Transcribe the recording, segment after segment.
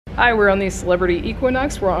Hi, we're on the Celebrity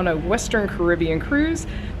Equinox. We're on a Western Caribbean cruise.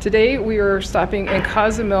 Today we are stopping in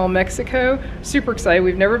Cozumel, Mexico. Super excited,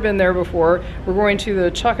 we've never been there before. We're going to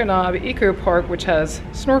the Chankanaab Eco Park, which has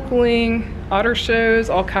snorkeling, otter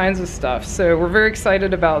shows, all kinds of stuff. So we're very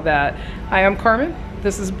excited about that. Hi, I'm Carmen.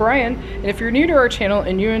 This is Brian, and if you're new to our channel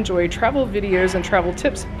and you enjoy travel videos and travel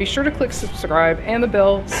tips, be sure to click subscribe and the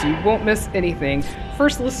bell so you won't miss anything.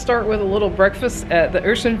 First, let's start with a little breakfast at the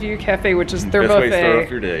Oceanview Cafe, which is their buffet. Best way to start off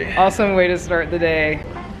your day. Awesome way to start the day.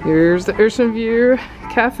 Here's the Oceanview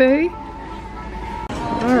Cafe.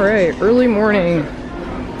 All right, early morning.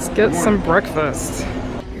 Let's get some breakfast.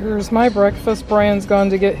 Here's my breakfast. Brian's gone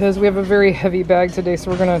to get his. We have a very heavy bag today, so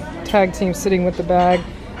we're gonna tag team sitting with the bag.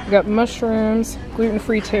 We got mushrooms,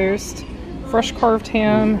 gluten-free toast, fresh carved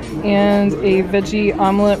ham, and a veggie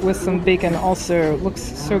omelet with some bacon also. Looks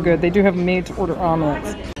so good. They do have made-to-order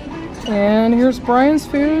omelets. And here's Brian's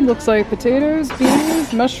food. Looks like potatoes,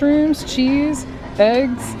 beans, mushrooms, cheese,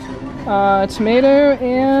 eggs, tomato,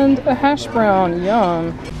 and a hash brown.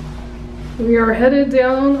 Yum. We are headed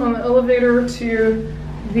down on the elevator to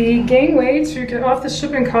the gangway to get off the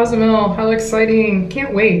ship in Cozumel. How exciting.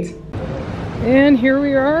 Can't wait. And here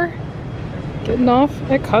we are, getting off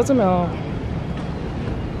at Cozumel.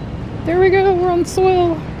 There we go, we're on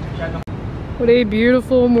soil. What a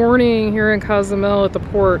beautiful morning here in Cozumel at the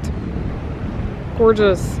port.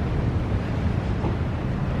 Gorgeous.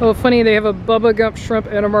 Oh, funny, they have a Bubba Gump shrimp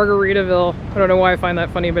and a Margaritaville. I don't know why I find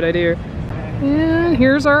that funny, but I do. And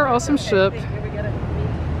here's our awesome ship.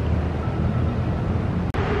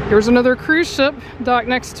 Here's another cruise ship docked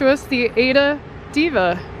next to us, the Ada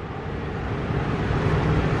Diva.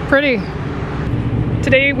 Pretty.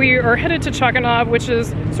 Today we are headed to Chankanaab, which is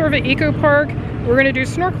sort of an eco park. We're going to do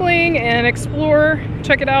snorkeling and explore,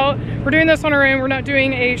 check it out. We're doing this on our own. We're not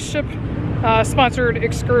doing a ship sponsored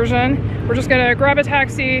excursion. We're just going to grab a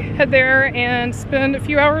taxi, head there, and spend a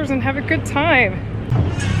few hours and have a good time.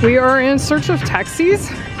 We are in search of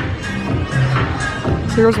taxis.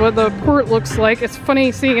 Here's what the port looks like. It's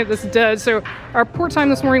funny seeing it this dead. So our port time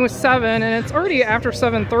this morning was 7 and it's already after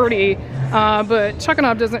 7:30, but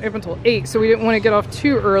Chankanaab doesn't open until 8, so we didn't want to get off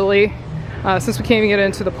too early since we can't even get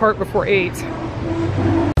into the park before 8.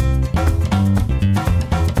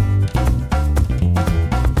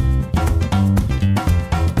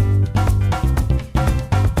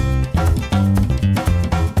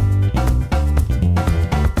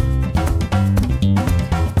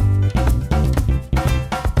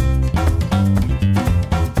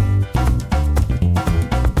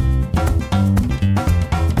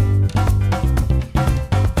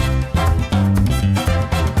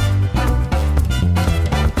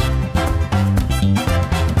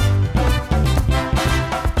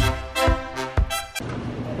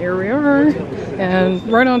 Here we are,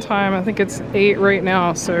 and right on time. I think it's 8 right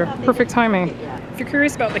now, so perfect timing. If you're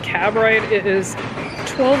curious about the cab ride, it is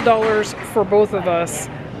 $12 for both of us,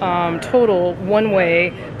 total one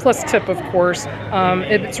way, plus tip of course.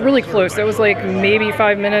 It's really close. That was like maybe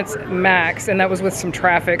 5 minutes max, and that was with some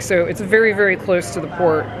traffic, so it's very, very close to the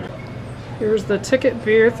port. Here's the ticket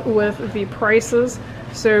booth with the prices.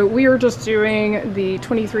 So we are just doing the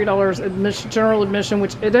 $23 admission, general admission,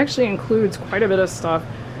 which it actually includes quite a bit of stuff.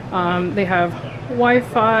 They have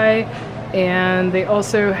Wi-Fi, and they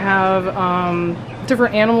also have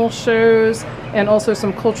different animal shows and also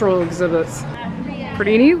some cultural exhibits.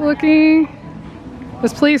 Pretty neat looking.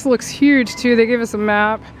 This place looks huge too. They gave us a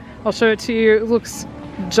map. I'll show it to you. It looks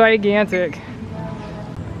gigantic.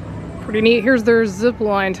 Pretty neat. Here's their zip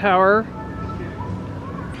line tower.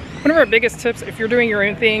 One of our biggest tips, if you're doing your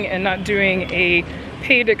own thing and not doing a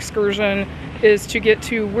paid excursion, is to get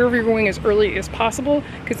to wherever you're going as early as possible,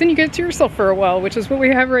 because then you get to yourself for a while, which is what we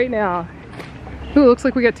have right now. Ooh, looks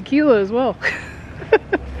like we got tequila as well.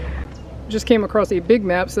 Just came across a big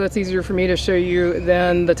map, so that's easier for me to show you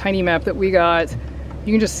than the tiny map that we got.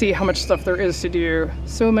 You can just see how much stuff there is to do.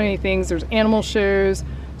 So many things. There's animal shows,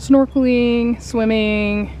 snorkeling,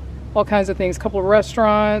 swimming, all kinds of things. A couple of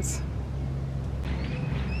restaurants.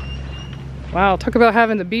 Wow, talk about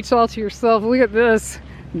having the beach all to yourself. Look at this.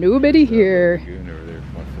 Nobody here.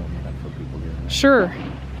 Sure.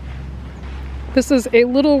 This is a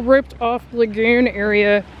little roped off lagoon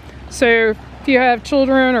area. So if you have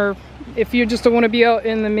children or if you just don't want to be out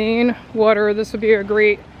in the main water, this would be a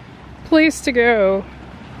great place to go.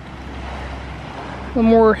 A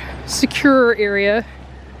more secure area.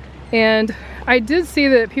 And I did see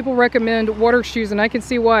that people recommend water shoes, and I can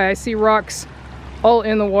see why. I see rocks all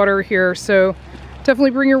in the water here, so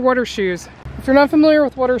definitely bring your water shoes. If you're not familiar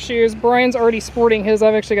with water shoes, Brian's already sporting his.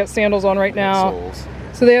 I've actually got sandals on right now.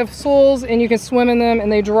 So they have soles and you can swim in them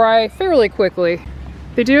and they dry fairly quickly.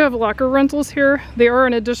 They do have locker rentals here. They are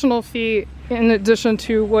an additional fee in addition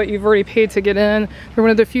to what you've already paid to get in. They're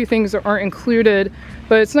one of the few things that aren't included,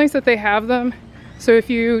 but it's nice that they have them. So if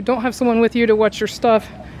you don't have someone with you to watch your stuff,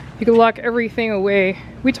 you can lock everything away.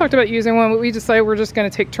 We talked about using one, but we decided we're just gonna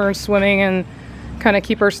take turns swimming and kind of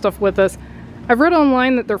keep our stuff with us. I've read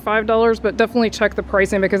online that they're $5, but definitely check the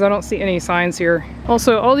pricing because I don't see any signs here.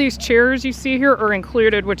 Also, all these chairs you see here are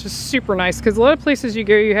included, which is super nice because a lot of places you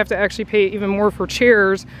go, you have to actually pay even more for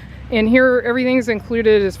chairs. And here, everything's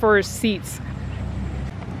included as far as seats.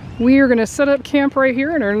 We are gonna set up camp right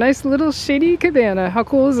here in our nice little shady cabana. How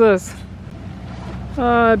cool is this?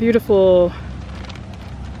 Beautiful.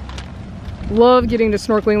 Love getting to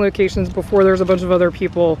snorkeling locations before there's a bunch of other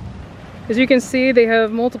people. As you can see, they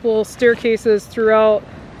have multiple staircases throughout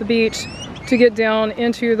the beach to get down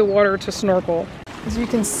into the water to snorkel. As you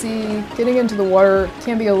can see, getting into the water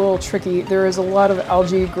can be a little tricky. There is a lot of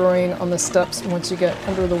algae growing on the steps once you get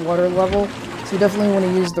under the water level, so you definitely want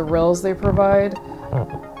to use the rails they provide.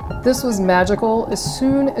 This was magical. As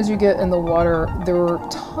soon as you get in the water, there were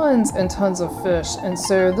tons and tons of fish, and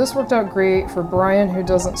so this worked out great for Brian, who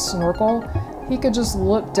doesn't snorkel. He could just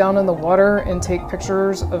look down in the water and take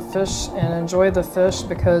pictures of fish and enjoy the fish,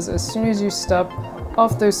 because as soon as you step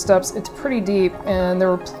off those steps, it's pretty deep and there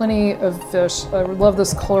were plenty of fish. I love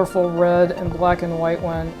this colorful red and black and white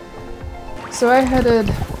one. So I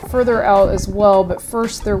headed further out as well, but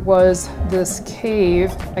first there was this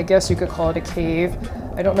cave. I guess you could call it a cave.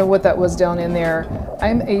 I don't know what that was down in there.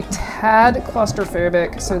 I'm a tad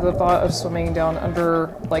claustrophobic, so the thought of swimming down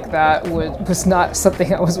under like that was not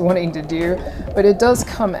something I was wanting to do. But it does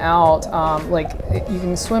come out, like you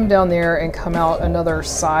can swim down there and come out another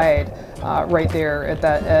side right there at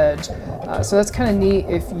that edge. So that's kind of neat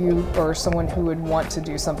if you are someone who would want to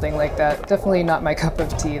do something like that. Definitely not my cup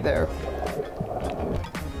of tea though.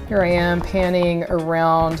 Here I am panning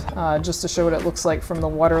around just to show what it looks like from the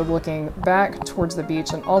water looking back towards the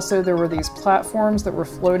beach. And also there were these platforms that were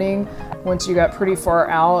floating once you got pretty far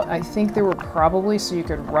out. I think they were probably so you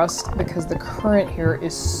could rest because the current here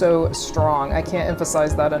is so strong. I can't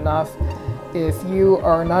emphasize that enough. If you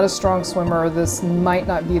are not a strong swimmer, this might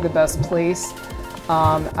not be the best place.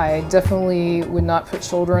 I definitely would not put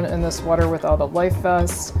children in this water without a life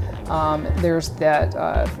vest. There's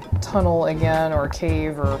that tunnel again, or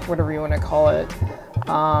cave, or whatever you want to call it.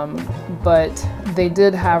 But they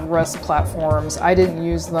did have rest platforms. I didn't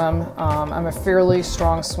use them. I'm a fairly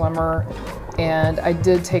strong swimmer, and I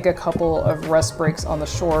did take a couple of rest breaks on the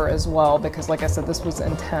shore as well because, like I said, this was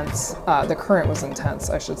intense. The current was intense,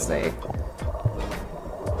 I should say.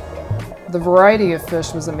 The variety of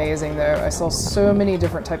fish was amazing though. I saw so many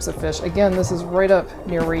different types of fish. Again, this is right up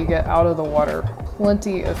near where you get out of the water.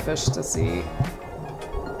 Plenty of fish to see.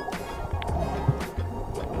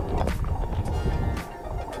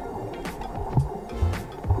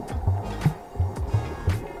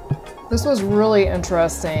 This was really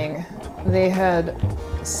interesting. They had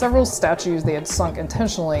several statues they had sunk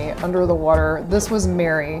intentionally under the water. This was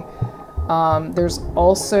Mary. There's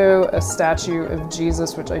also a statue of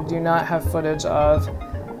Jesus, which I do not have footage of,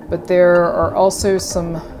 but there are also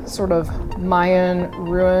some sort of Mayan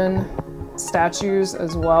ruin statues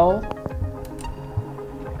as well.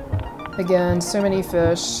 Again, so many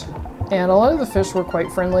fish, and a lot of the fish were quite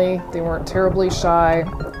friendly. They weren't terribly shy.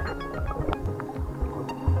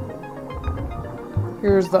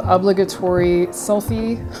 Here's the obligatory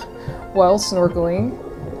selfie while snorkeling.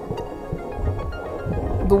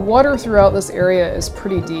 The water throughout this area is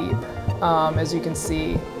pretty deep, as you can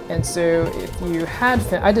see, and so if you had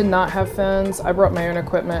fins, I did not have fins, I brought my own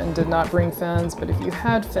equipment and did not bring fins, but if you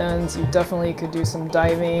had fins, you definitely could do some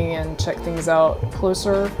diving and check things out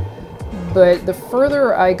closer. But the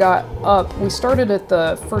further I got up, we started at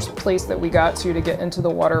the first place that we got to get into the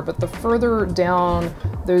water, but the further down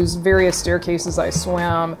those various staircases I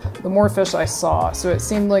swam, the more fish I saw. So it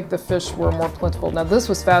seemed like the fish were more plentiful. Now this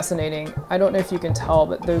was fascinating. I don't know if you can tell,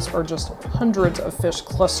 but those are just hundreds of fish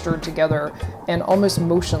clustered together and almost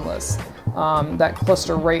motionless. That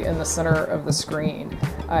cluster right in the center of the screen.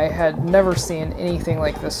 I had never seen anything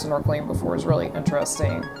like this snorkeling before. It's really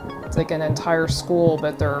interesting. It's like an entire school,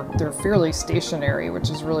 but they're fairly stationary, which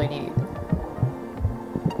is really neat.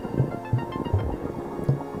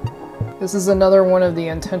 This is another one of the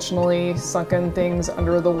intentionally sunken things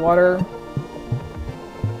under the water.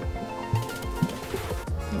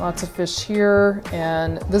 Lots of fish here,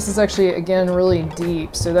 and this is actually, again, really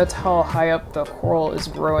deep, so that's how high up the coral is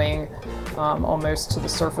growing, almost to the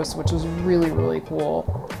surface, which is really, really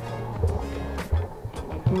cool.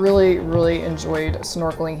 Really, really enjoyed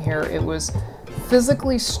snorkeling here. It was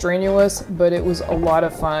physically strenuous, but it was a lot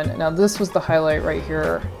of fun. Now this was the highlight right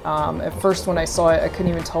here. At first when I saw it, I couldn't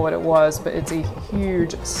even tell what it was, but it's a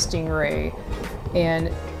huge stingray.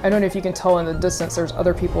 And I don't know if you can tell in the distance, there's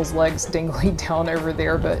other people's legs dangling down over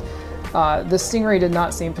there, but the stingray did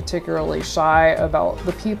not seem particularly shy about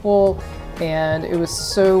the people. And it was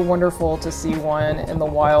so wonderful to see one in the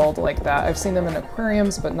wild like that. I've seen them in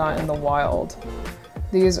aquariums, but not in the wild.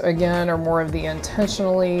 These, again, are more of the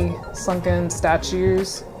intentionally sunken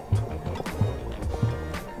statues.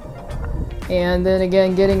 And then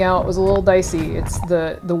again, getting out was a little dicey. It's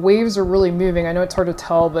the waves are really moving. I know it's hard to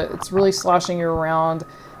tell, but it's really sloshing you around.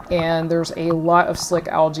 And there's a lot of slick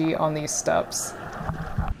algae on these steps.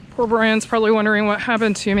 Poor Brian's probably wondering what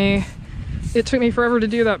happened to me. It took me forever to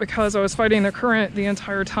do that because I was fighting the current the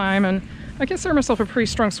entire time, and I consider myself a pretty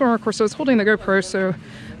strong swimmer. Of course, I was holding the GoPro, so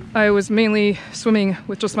I was mainly swimming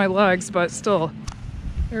with just my legs, but still.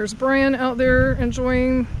 There's Brian out there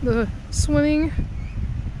enjoying the swimming.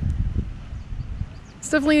 It's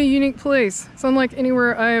definitely a unique place. It's unlike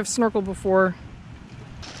anywhere I have snorkeled before.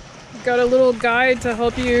 Got a little guide to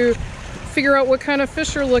help you figure out what kind of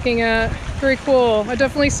fish you're looking at. Very cool. I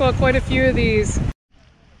definitely saw quite a few of these.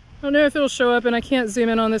 I don't know if it'll show up, and I can't zoom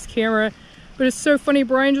in on this camera, but it's so funny.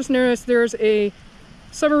 Brian just noticed there's a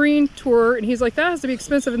submarine tour, and he's like, that has to be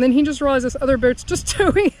expensive, and then he just realized this other boat's just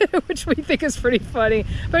towing it, which we think is pretty funny.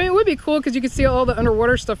 But I mean, it would be cool because you could see all the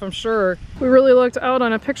underwater stuff, I'm sure. We really looked out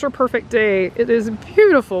on a picture-perfect day. It is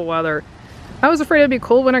beautiful weather. I was afraid it'd be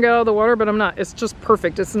cold when I got out of the water, but I'm not. It's just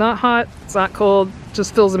perfect. It's not hot, it's not cold, it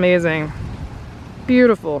just feels amazing.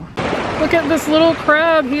 Beautiful. Look at this little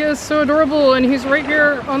crab. He is so adorable, and he's right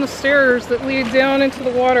here on the stairs that lead down into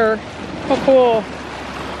the water. How cool.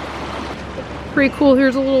 Pretty cool.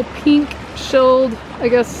 Here's a little pink shelled, I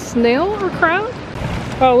guess, snail or crab?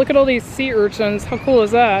 Oh, look at all these sea urchins. How cool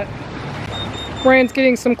is that? Brian's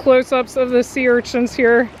getting some close-ups of the sea urchins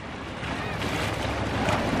here.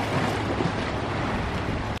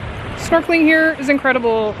 Snorkeling here is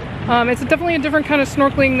incredible. It's definitely a different kind of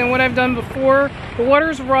snorkeling than what I've done before. The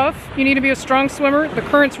water's rough. You need to be a strong swimmer. The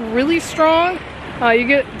current's really strong. You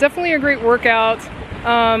get definitely a great workout,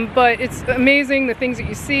 but it's amazing the things that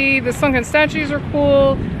you see. The sunken statues are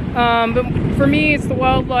cool, but for me it's the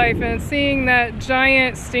wildlife, and seeing that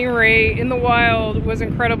giant stingray in the wild was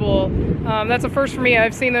incredible. That's a first for me.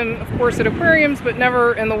 I've seen them, of course, at aquariums, but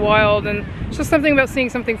never in the wild, and it's just something about seeing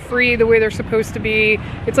something free the way they're supposed to be.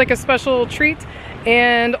 It's like a special treat.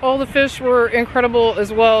 And all the fish were incredible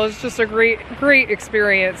as well. It's just a great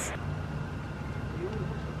experience.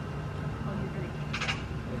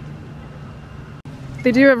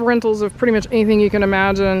 They do have rentals of pretty much anything you can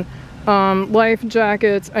imagine. Life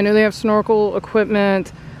jackets. I know they have snorkel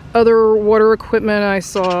equipment, other water equipment. I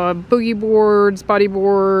saw boogie boards, body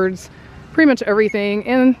boards, pretty much everything.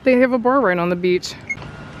 And they have a bar right on the beach.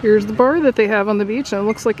 Here's the bar that they have on the beach, and it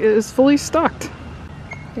looks like it is fully stocked.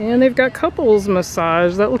 And they've got couples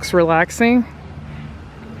massage. That looks relaxing.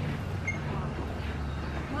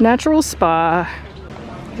 Natural spa.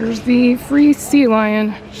 Here's the free sea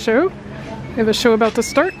lion show. They have a show about to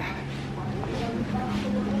start.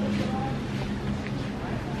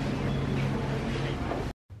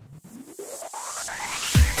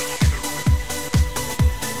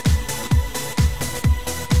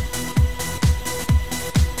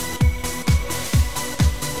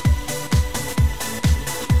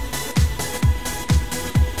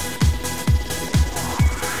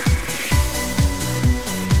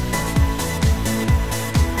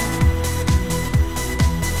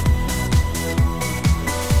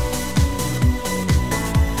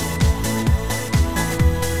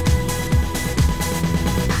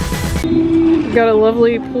 Got a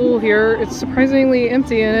lovely pool here. It's surprisingly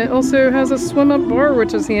empty, and it also has a swim up bar,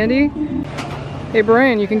 which is handy. Hey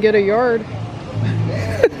Brian, you can get a yard.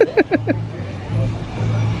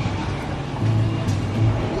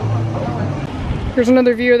 Here's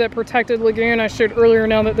another view of that protected lagoon I showed earlier,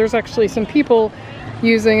 now that there's actually some people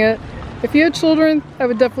using it. If you had children, I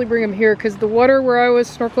would definitely bring them here because the water where I was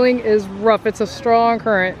snorkeling is rough. It's a strong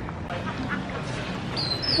current.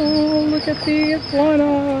 Oh, look at the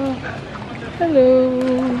iguana. Hello.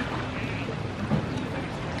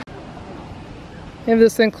 We have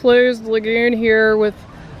this enclosed lagoon here with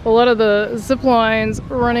a lot of the zip lines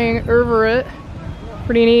running over it.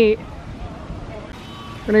 Pretty neat.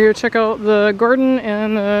 We're gonna go check out the garden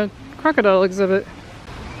and the crocodile exhibit.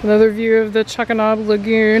 Another view of the Chankanaab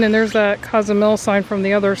Lagoon, and there's that Cozumel sign from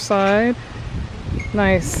the other side.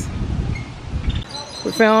 Nice.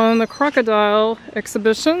 We found the crocodile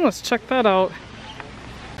exhibition. Let's check that out.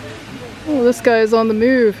 Oh, this guy is on the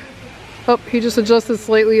move. Oh, he just adjusted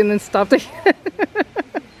slightly and then stopped again.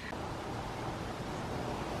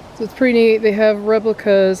 So it's pretty neat. They have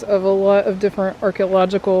replicas of a lot of different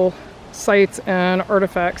archaeological sites and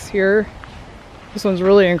artifacts here. This one's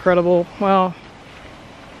really incredible. Wow.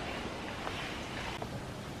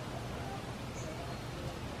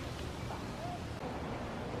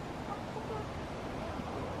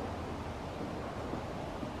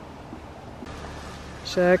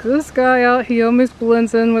 Check this guy out. He almost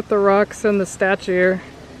blends in with the rocks and the statue.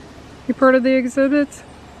 You part of the exhibit?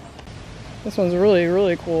 This one's really,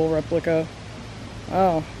 really cool replica.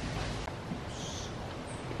 Wow.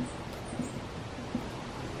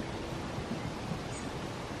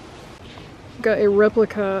 Got a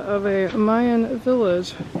replica of a Mayan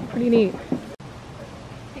village. Pretty neat.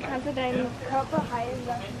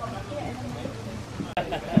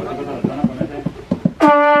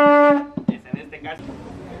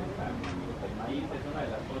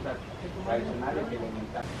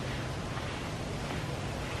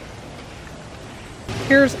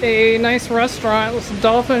 Here's a nice restaurant. It's a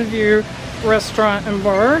Dolphin View restaurant and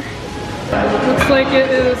bar. Looks like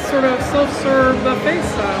it is sort of self-serve buffet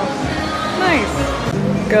style.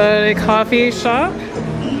 Nice. Got a coffee shop.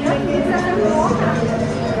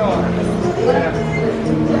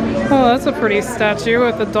 Oh, that's a pretty statue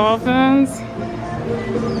with the dolphins.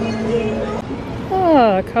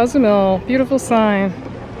 Ah, Cozumel. Beautiful sign.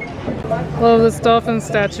 Love this dolphin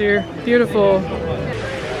statue. Beautiful.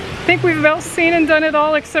 I think we've about seen and done it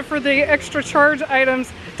all except for the extra charge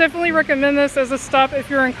items. Definitely recommend this as a stop if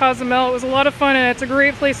you're in Cozumel. It was a lot of fun and it's a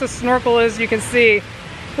great place to snorkel, as you can see.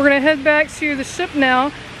 We're gonna head back to the ship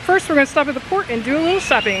now. First, we're gonna stop at the port and do a little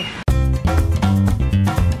shopping.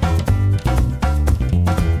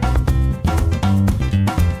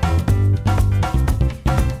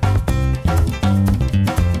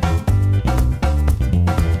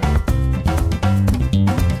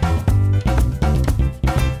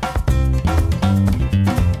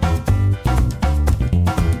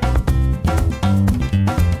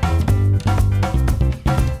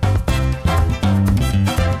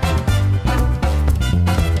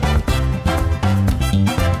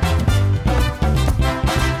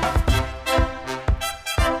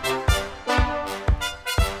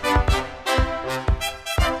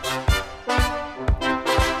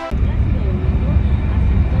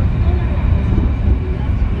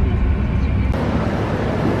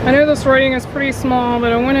 I know this writing is pretty small,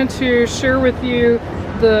 but I wanted to share with you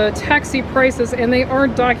the taxi prices, and they are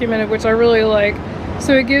documented, which I really like.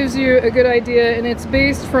 So it gives you a good idea, and it's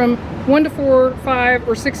based from 1 to 4, 5,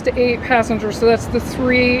 or 6 to 8 passengers. So that's the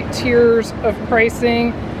 3 tiers of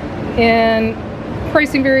pricing, and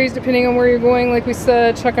pricing varies depending on where you're going. Like we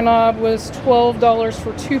said, Chankanaab was $12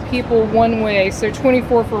 for 2 people one way, so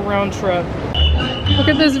 $24 for round trip. Look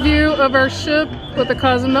at this view of our ship with the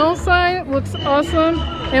Cozumel sign. It looks awesome.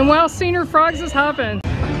 And wow, Senior Frogs is hopping.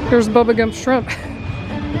 Here's Bubba Gump Shrimp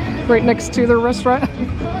right next to the restaurant.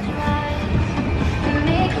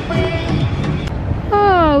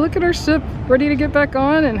 Ah, look at our ship ready to get back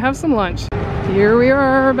on and have some lunch. Here we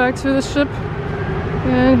are back to the ship.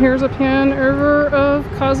 And here's a pan over of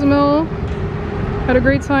Cozumel. Had a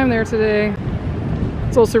great time there today.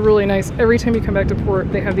 It's also really nice. Every time you come back to port,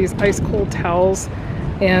 they have these ice cold towels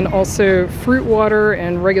and also fruit water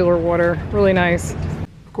and regular water. Really nice.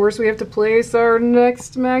 Of course, we have to place our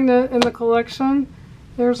next magnet in the collection.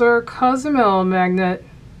 There's our Cozumel magnet.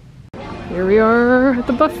 Here we are at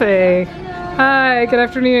the buffet. Hi, good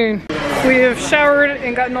afternoon. We have showered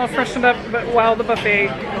and gotten all freshened up, but while the buffet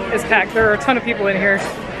is packed, there are a ton of people in here.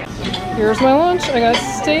 Here's my lunch. I got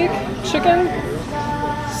steak, chicken,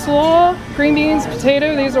 slaw, green beans,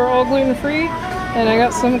 potato. These are all gluten-free. And I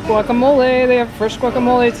got some guacamole. They have fresh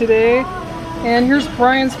guacamole today. And here's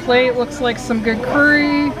Brian's plate. Looks like some good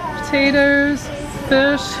curry, potatoes,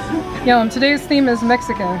 fish. Yum. Today's theme is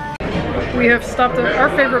Mexican. We have stopped at our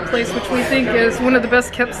favorite place, which we think is one of the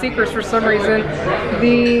best kept secrets for some reason,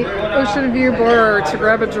 the Oceanview Bar, to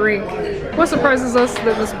grab a drink. What surprises us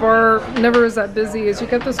that this bar never is that busy is you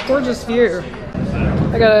get this gorgeous view.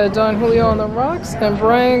 I got a Don Julio on the rocks, and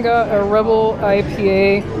Brian got a Rebel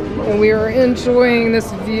IPA, and we are enjoying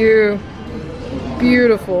this view.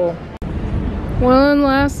 Beautiful. One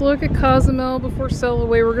last look at Cozumel before sail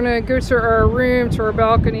away. We're gonna go to our room, to our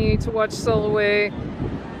balcony to watch sail away.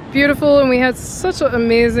 Beautiful, and we had such an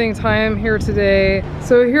amazing time here today.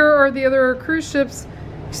 So here are the other cruise ships.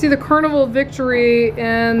 You see the Carnival Victory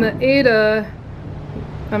and the Ada.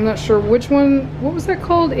 I'm not sure which one. What was that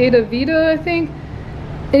called? Ada Vita, I think.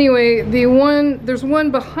 Anyway, there's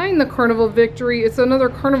one behind the Carnival Victory. It's another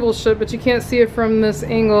Carnival ship, but you can't see it from this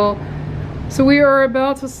angle. So we are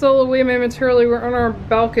about to sail away momentarily. We're on our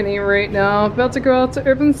balcony right now, about to go out to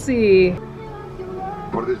open sea.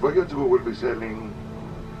 For this voyage we will be sailing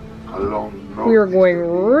along. We are going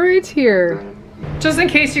right here. Just in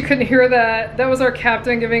case you couldn't hear that, that was our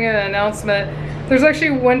captain giving an announcement. There's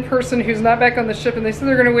actually one person who's not back on the ship and they said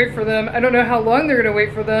they're gonna wait for them. I don't know how long they're gonna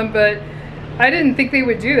wait for them, but I didn't think they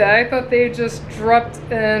would do that. I thought they just dropped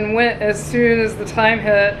and went as soon as the time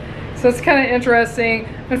hit. So it's kind of interesting.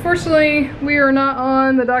 Unfortunately, we are not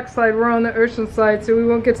on the dock side, we're on the ocean side, so we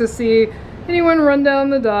won't get to see anyone run down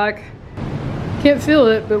the dock. Can't feel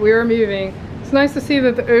it, but we are moving. It's nice to see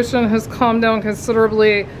that the ocean has calmed down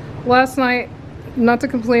considerably. Last night, not to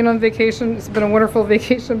complain on vacation, it's been a wonderful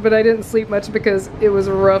vacation, but I didn't sleep much because it was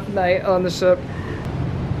a rough night on the ship.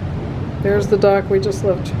 There's the dock we just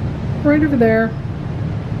left, right over there.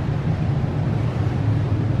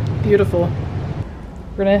 Beautiful.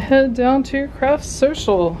 We're gonna head down to Craft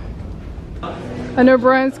Social. I know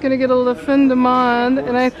Brian's gonna get a Le Fin de Monde,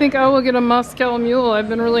 and I think I will get a Moscow Mule. I've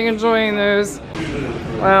been really enjoying those.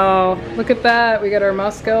 Wow, look at that. We got our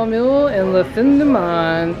Moscow Mule and Le Fin de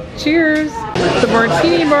Monde. Cheers! The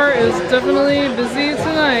Martini Bar is definitely busy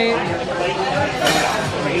tonight.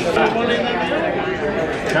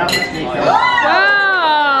 Wow!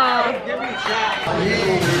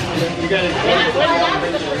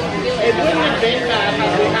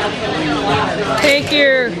 Thank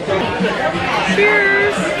you.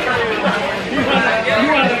 Cheers.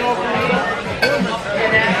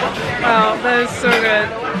 Wow, that is so good.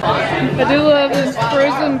 I do love this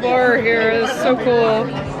frozen bar here. It's so cool.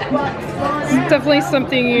 It's definitely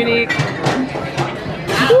something unique.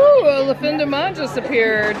 Ooh, a Le Fin de Monde just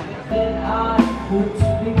appeared.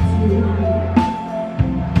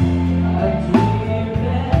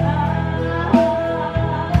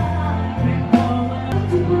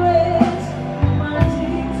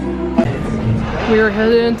 We are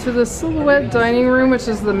headed into the Silhouette dining room, which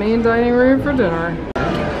is the main dining room for dinner.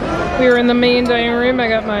 We are in the main dining room. I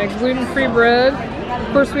got my gluten-free bread.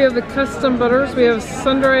 Of course, we have the custom butters. We have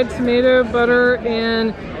sun-dried tomato, butter,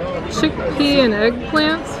 and chickpea and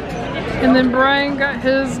eggplant. And then Brian got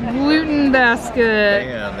his gluten basket.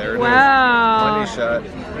 Man, there it wow. is. Money shot.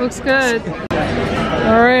 Looks good.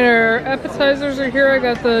 All right, our appetizers are here. I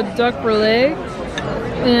got the duck roulade.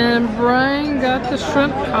 And Brian got the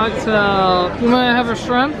shrimp cocktail. You want to have a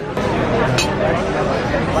shrimp?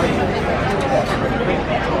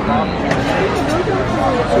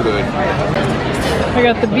 So good. I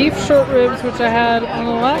got the beef short ribs, which I had on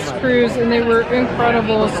the last cruise, and they were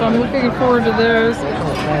incredible, so I'm looking forward to those.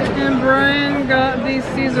 And Brian got the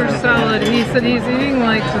Caesar salad. He said he's eating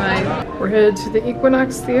light tonight. We're headed to the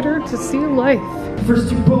Equinox Theater to see Life.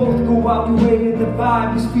 First you both go out your way, the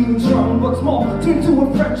vibe is feeling strong. What's more, turn to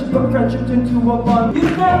a friendship into a bond. You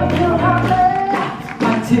never feel happy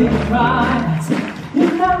until you cry. You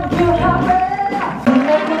never feel happy until you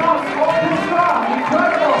try.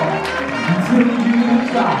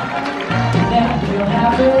 You never feel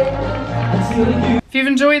happy until you. If you've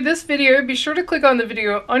enjoyed this video, be sure to click on the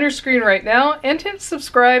video on your screen right now and hit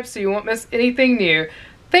subscribe so you won't miss anything new.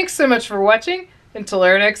 Thanks so much for watching. Until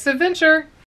our next adventure.